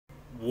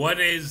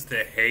What is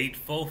the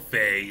hateful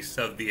face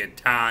of the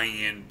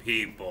Italian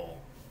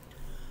people?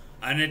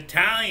 An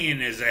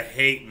Italian is a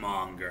hate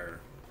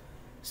monger.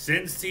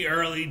 Since the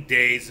early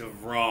days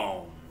of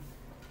Rome,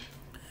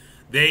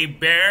 they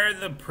bear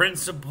the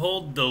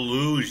principal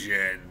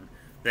delusion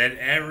that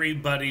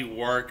everybody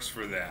works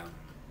for them,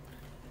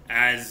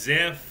 as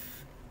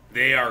if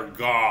they are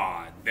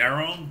God,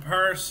 their own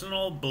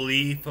personal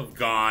belief of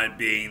God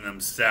being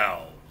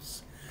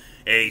themselves,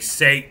 a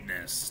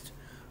Satanist,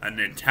 an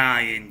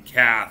Italian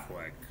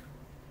Catholic.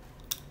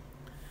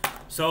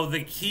 So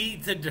the key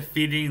to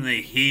defeating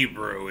the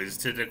Hebrew is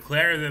to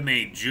declare them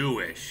a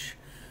Jewish,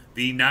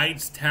 the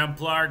Knights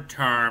Templar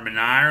term in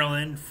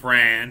Ireland,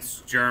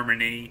 France,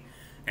 Germany,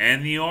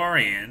 and the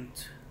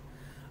Orient,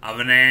 of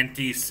an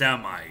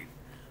anti-Semite,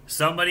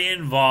 somebody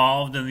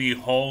involved in the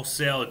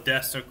wholesale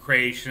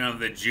desecration of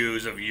the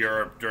Jews of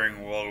Europe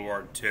during World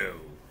War II,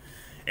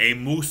 a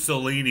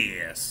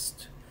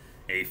Mussoliniist,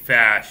 a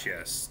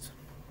fascist.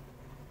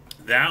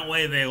 That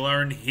way they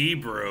learn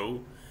Hebrew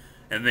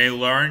and they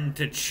learn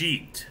to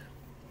cheat.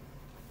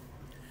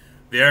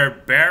 Their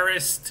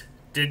barest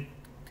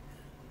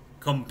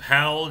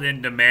compelled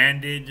and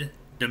demanded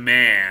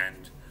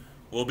demand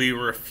will be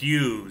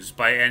refused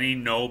by any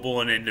noble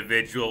and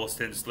individual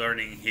since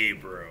learning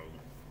Hebrew.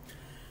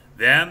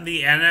 Then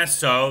the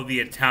NSO, the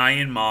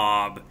Italian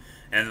mob,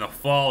 and the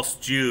false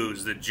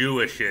Jews, the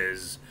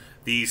Jewishes,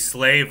 these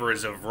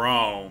slavers of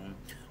Rome,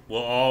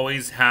 will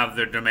always have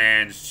their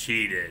demands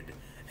cheated.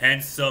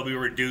 Hence they'll be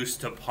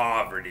reduced to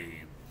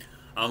poverty.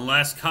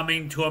 Unless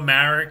coming to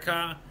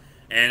America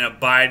and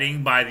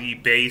abiding by the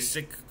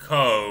basic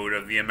code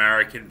of the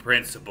American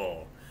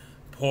principle,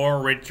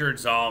 Poor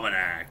Richard's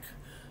Almanac,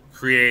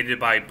 created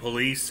by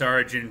Police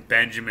Sergeant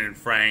Benjamin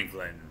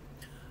Franklin,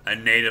 a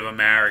Native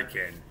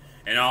American,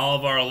 and all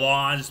of our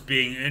laws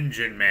being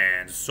Injun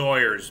Man,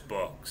 Sawyer's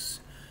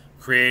books,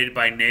 created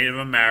by Native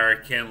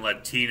American,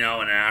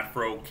 Latino, and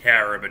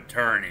Afro-Carib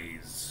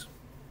attorneys,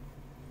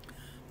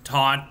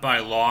 taught by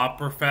law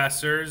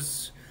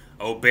professors,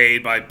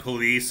 obeyed by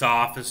police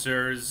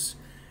officers,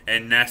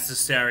 and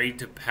necessary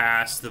to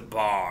pass the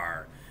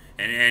bar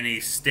in any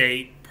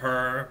state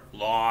per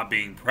law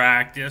being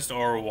practiced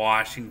or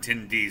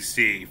Washington,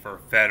 D.C. for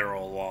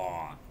federal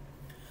law.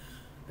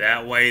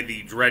 That way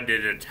the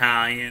dreaded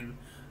Italian,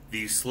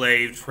 the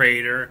slave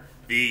trader,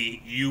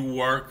 the "you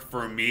work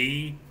for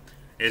me"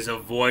 is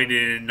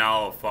avoided and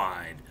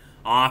nullified,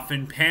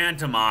 often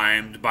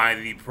pantomimed by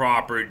the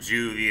proper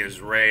Jew, the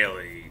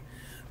Israeli,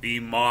 the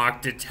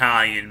mocked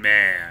Italian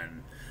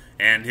man,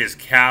 and his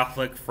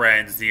Catholic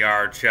friends, the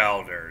arch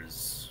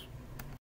elders.